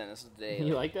trade this in. This is the day.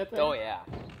 You like that thing? Oh yeah.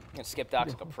 I'm gonna skip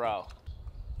docks like a pro.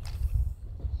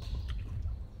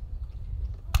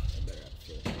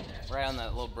 Right on that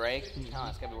little break. Oh,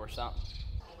 that's gotta be worth something.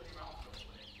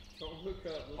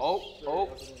 Oh.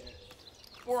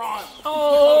 We're on.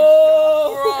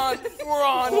 Oh! We're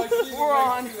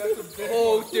on.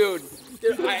 Oh, dude.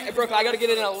 Brooke, I gotta get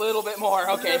it in a little bit more.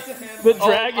 Okay. The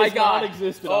drag is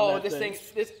non-existent on that this thing.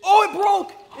 Oh, it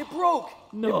broke. It broke.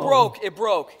 No. It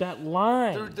broke. That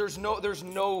line. There's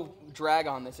no drag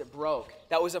on this. It broke.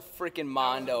 That was a freaking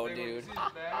mondo, dude.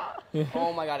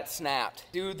 Oh my God, it snapped.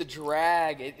 Dude, the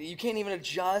drag, you can't even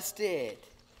adjust it.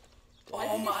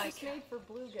 Oh my It's made for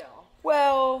bluegill.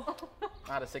 Well.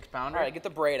 Not a 6-pounder. All right, get the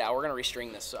braid out. We're gonna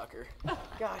restring this sucker.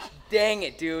 Gosh, dang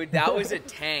it, dude. That was a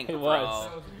tank, It bro. was.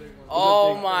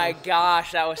 Oh my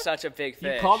gosh, that was such a big You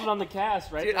fish. caught it on the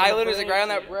cast, right? Dude, I literally was like right on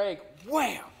that break.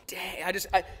 Wham! Dang,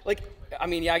 I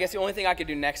mean, yeah, I guess the only thing I could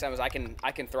do next time is I can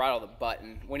throttle the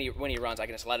button when he runs. I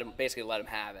can just basically let him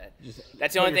have it.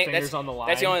 That's the only thing. That's the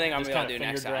only thing I'm gonna do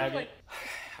next time.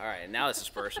 All right, now this is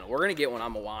personal. We're gonna get one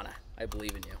on Moana. I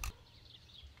believe in you.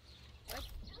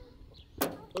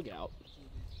 Look out.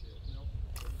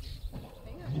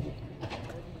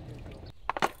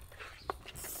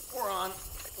 We're on.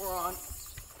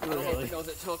 I don't know if it knows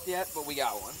it's hooked yet, but we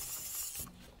got one.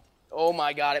 Oh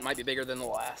my God, it might be bigger than the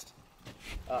last.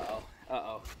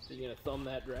 Uh-oh. Is he gonna thumb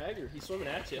that drag, or he's swimming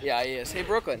at you? Yeah, he is. Hey,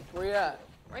 Brooklyn, where you at?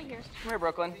 Right here. Come here,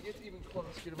 Brooklyn. He gets even close.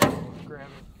 Get him up. Grab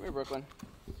him. Come here, Brooklyn.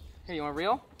 Here, you want to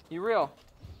reel? You reel.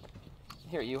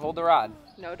 Here, you hold the rod.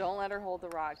 No, don't let her hold the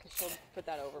rod because she'll put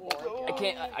that overboard.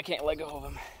 I can't let go of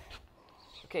him.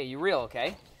 Okay, you reel,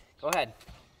 okay? Go ahead.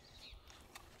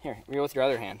 Here, reel with your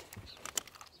other hand.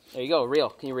 There you go, reel.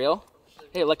 Can you reel?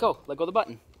 Hey, let go. Let go of the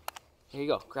button. Here you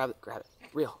go. Grab it, grab it.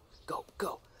 Reel. Go,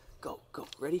 go, go, go.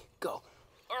 Ready? Go.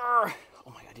 Urgh.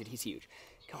 Oh my God, dude, he's huge.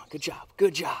 Come on, good job,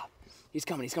 good job. He's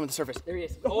coming to the surface. There he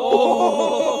is.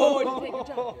 Oh, good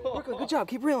job. Brooklyn, good job.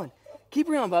 Keep reeling. Keep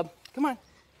reeling, bub. Come on.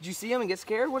 Did you see him and get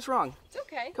scared? What's wrong? It's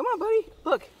okay. Come on, buddy.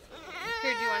 Look.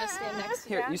 Here, do you want to stand next to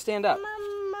Here, Dad? you stand up.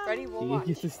 Ready? We'll Can you watch.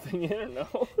 get this thing in or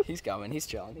no? He's coming. He's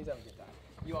chilling. He's having a good time.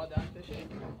 You all done fishing?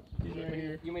 He's right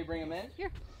here. You may bring him in.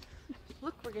 Here.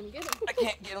 Look, we're gonna get him. I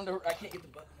can't get the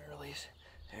button to release.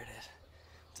 There it is.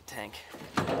 It's a tank.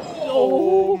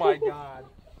 Oh my God.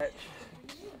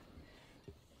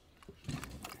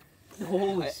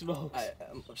 Holy smokes.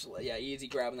 Yeah, easy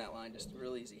grabbing that line, just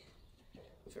real easy.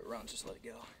 If it runs, just let it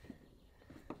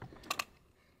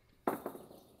go.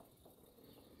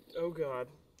 Oh God.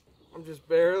 I'm just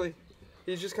barely.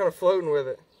 He's just kind of floating with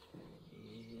it.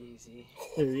 Easy.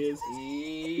 There he is.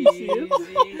 Easy.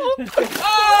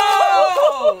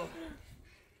 Oh!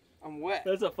 I'm wet.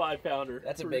 That's a 5-pounder.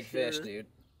 That's a for big sure. fish, dude.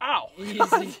 Ow!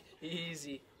 Easy.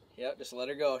 Easy. Yep, just let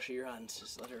her go. She runs.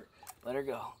 Just let her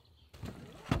go.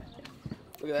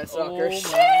 Look at that sucker. Oh my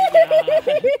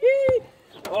God.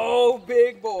 Oh,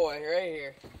 big boy, right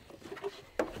here.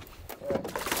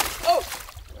 Oh!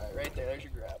 Right there, there's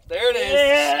your grab. There it is.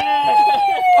 Yeah!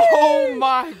 Oh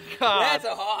my God. That's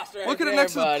a hoss right Look at there, it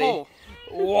next buddy. to the pole.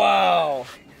 Wow.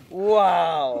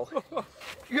 Wow.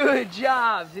 Good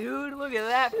job, dude. Look at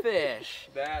that fish.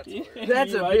 That's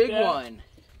That's You a like big that? one.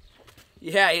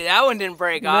 Yeah, that one didn't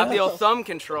break off. The old thumb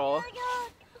control.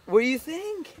 What do you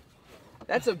think?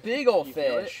 That's a big old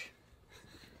fish.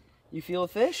 You feel a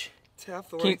fish? half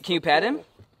the Can length you of the pet him? pole.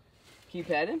 Can you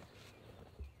pet him?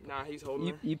 Nah, he's holding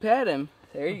her. You pet him.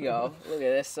 There you go. Look at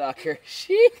this sucker.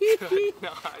 Nah,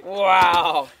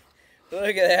 Wow.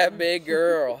 Look at that big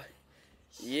girl.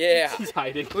 Yeah. He's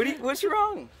hiding. What's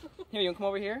wrong? Here, you want to come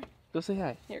over here? Go say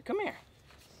hi. Here, come here.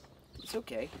 It's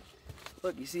okay.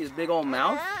 Look, you see his big old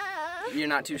mouth? You're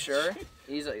not too sure?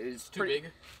 He's Too big.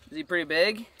 Is he pretty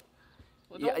big?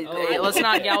 Yeah, Oh. let's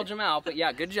not gouge him out, but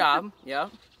yeah, good job. Yeah.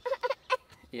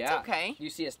 Yeah. It's okay. You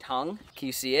see his tongue? Can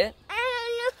you see it?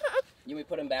 You may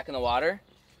put him back in the water?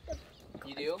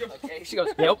 You do? Okay. She goes,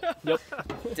 Yep. Yep.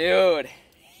 dude.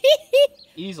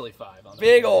 Easily 5 on that.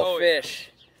 Big old Oh, yeah.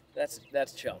 fish.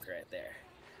 That's chunk right there.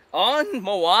 On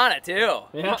Moana too.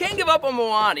 Yeah. You can't give up on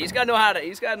Moana. He's gotta know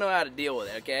how to deal with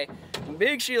it, okay? When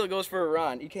Big Sheila goes for a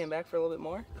run. You came back for a little bit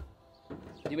more?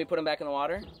 Do you may put him back in the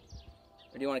water?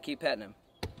 Or do you want to keep petting him?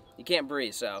 You can't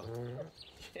breathe, so.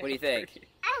 What do you think?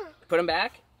 Put him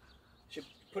back? Should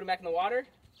put him back in the water?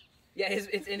 Yeah,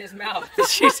 it's in his mouth.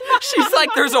 She's like,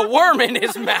 there's a worm in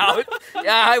his mouth.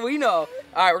 Yeah, we know.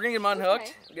 All right, we're gonna get him unhooked.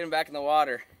 Okay. We'll get him back in the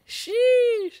water.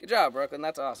 Sheesh. Good job, Brooklyn.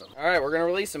 That's awesome. All right, we're gonna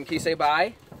release him. Can you say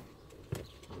bye?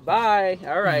 Bye.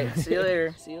 All right. See you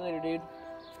later. See you later, dude.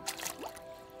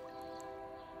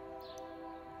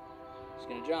 Just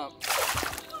gonna jump.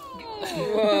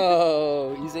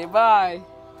 Whoa. You say bye.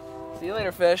 See you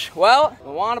later, fish. Well,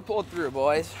 Moana pulled through,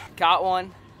 boys. Caught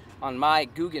one on my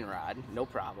Guggen rod. No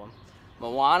problem.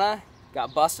 Moana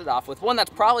got busted off with one that's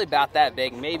probably about that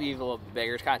big, maybe even a little bit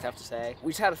bigger. It's kind of tough to say.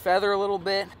 We just had to feather a little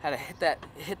bit, had to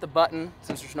hit the button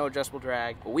since there's no adjustable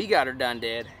drag. But we got her done,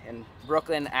 and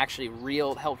Brooklyn actually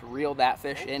helped reel that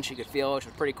fish in. She could feel it, which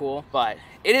was pretty cool. But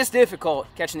it is difficult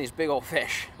catching these big old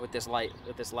fish with this light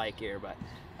gear. But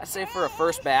I'd say for a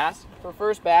first bass,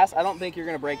 I don't think you're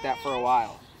gonna break that for a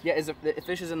while. Yeah, the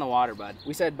fish is in the water, bud.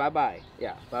 We said bye-bye.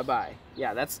 Yeah, bye-bye.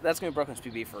 Yeah, that's gonna be Brooklyn's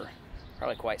PB for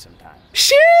probably quite some time.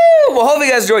 Shoo! Well, hopefully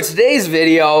you guys enjoyed today's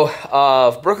video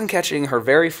of Brooklyn catching her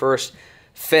very first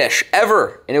fish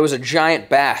ever, and it was a giant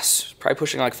bass, probably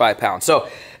pushing like 5 pounds. So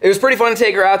it was pretty fun to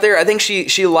take her out there. I think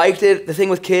she liked it. The thing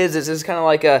with kids is it's kind of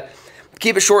like a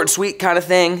keep it short and sweet kind of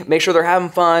thing. Make sure they're having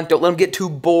fun. Don't let them get too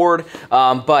bored.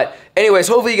 But anyways,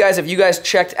 hopefully if you guys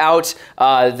checked out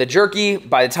the jerky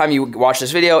by the time you watch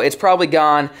this video, it's probably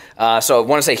gone. So I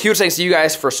want to say huge thanks to you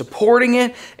guys for supporting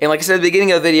it. And like I said at the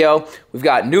beginning of the video, we've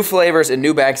got new flavors and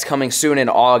new bags coming soon in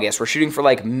August. We're shooting for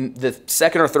like the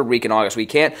second or third week in August. We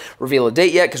can't reveal a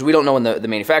date yet because we don't know when the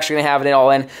manufacturer's going to have it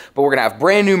all in. But we're going to have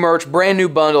brand new merch, brand new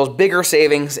bundles, bigger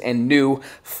savings, and new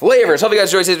flavors. Hope you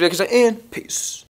guys enjoyed today's video, and peace.